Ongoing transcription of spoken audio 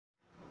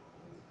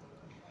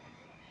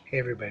Hey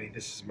everybody,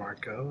 this is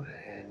Marco,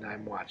 and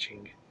I'm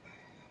watching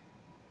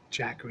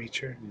Jack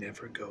Reacher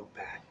Never Go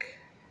Back.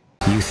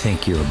 You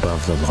think you're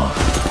above the law,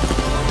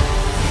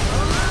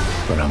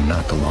 but I'm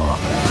not the law.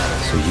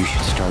 So you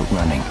should start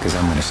running, because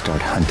I'm gonna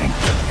start hunting.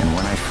 And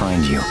when I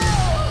find you,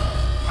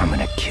 I'm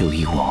gonna kill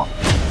you all.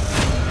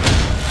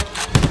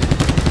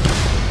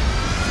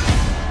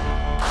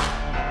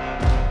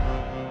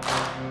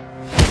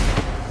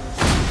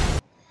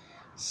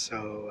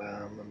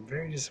 I'm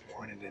very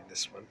disappointed in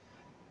this one.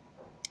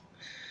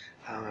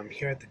 I'm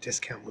here at the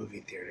Discount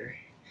Movie Theater,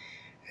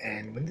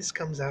 and when this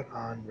comes out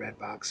on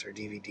Redbox or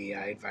DVD,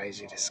 I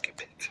advise you to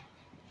skip it.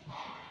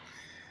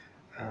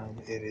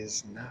 It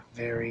is not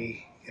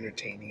very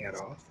entertaining at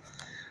all.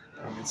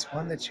 It's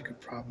one that you could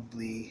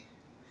probably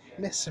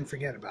miss and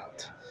forget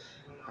about.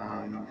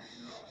 Um,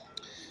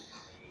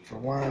 for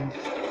one,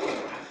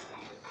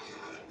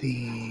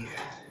 the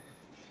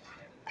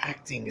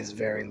acting is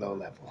very low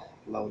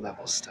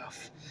level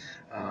stuff.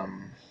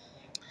 Um,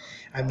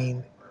 I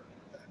mean,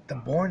 the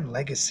Bourne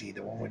Legacy,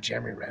 the one with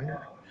Jeremy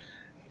Renner,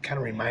 kind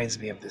of reminds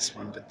me of this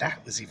one, but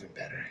that was even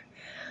better.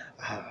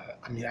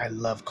 I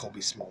love Colby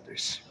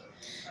Smulders.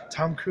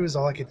 Tom Cruise,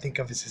 all I can think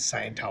of is his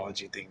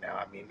Scientology thing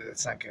now.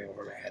 That's not getting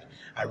over my head.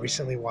 I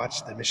recently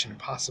watched the Mission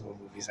Impossible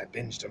movies. I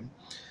binged them,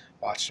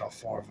 watched all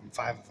four of them,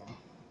 five of them.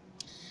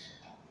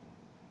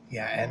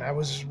 Yeah, and I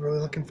was really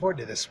looking forward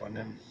to this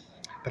one,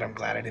 but I'm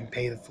glad I didn't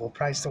pay the full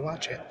price to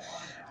watch it.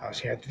 I was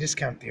here at the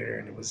discount theater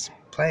and it was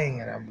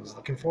playing, and I was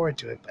looking forward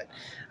to it, but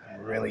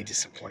I'm really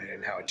disappointed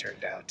in how it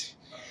turned out.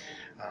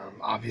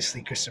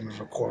 Obviously, Christopher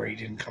McQuarrie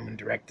didn't come and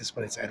direct this,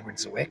 but it's Edward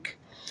Zwick.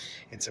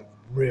 It's a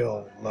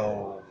real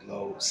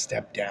low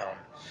step down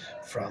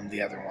from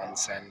the other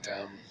ones, and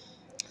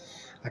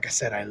like I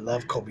said, I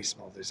love Colby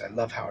Smulders. I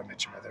love How I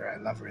Met Your Mother. I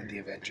love her in The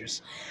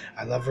Avengers.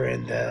 I love her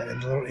in the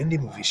little indie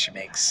movies she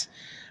makes.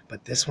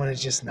 But this one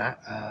is just not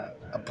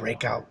a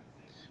breakout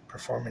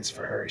performance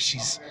for her.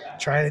 She's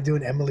trying to do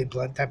an Emily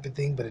Blunt type of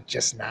thing, but it's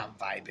just not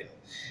vibing.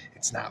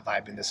 It's not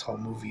vibing. This whole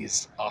movie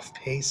is off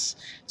pace.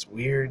 It's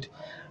weird.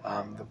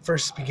 The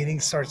first beginning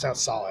starts out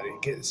solid.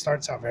 It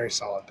starts out very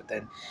solid, but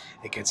then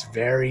it gets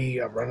very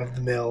run of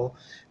the mill,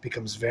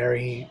 becomes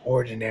very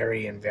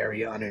ordinary and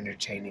very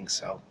unentertaining.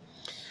 So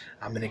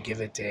I'm gonna give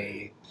it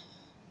a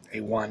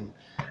 1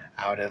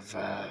 out of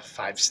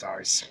 5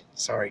 stars.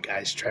 Sorry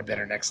guys, try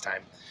better next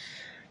time.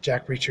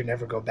 Jack Reacher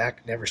Never Go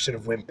Back never should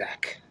have went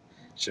back.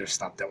 Should have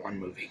stopped at one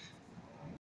movie.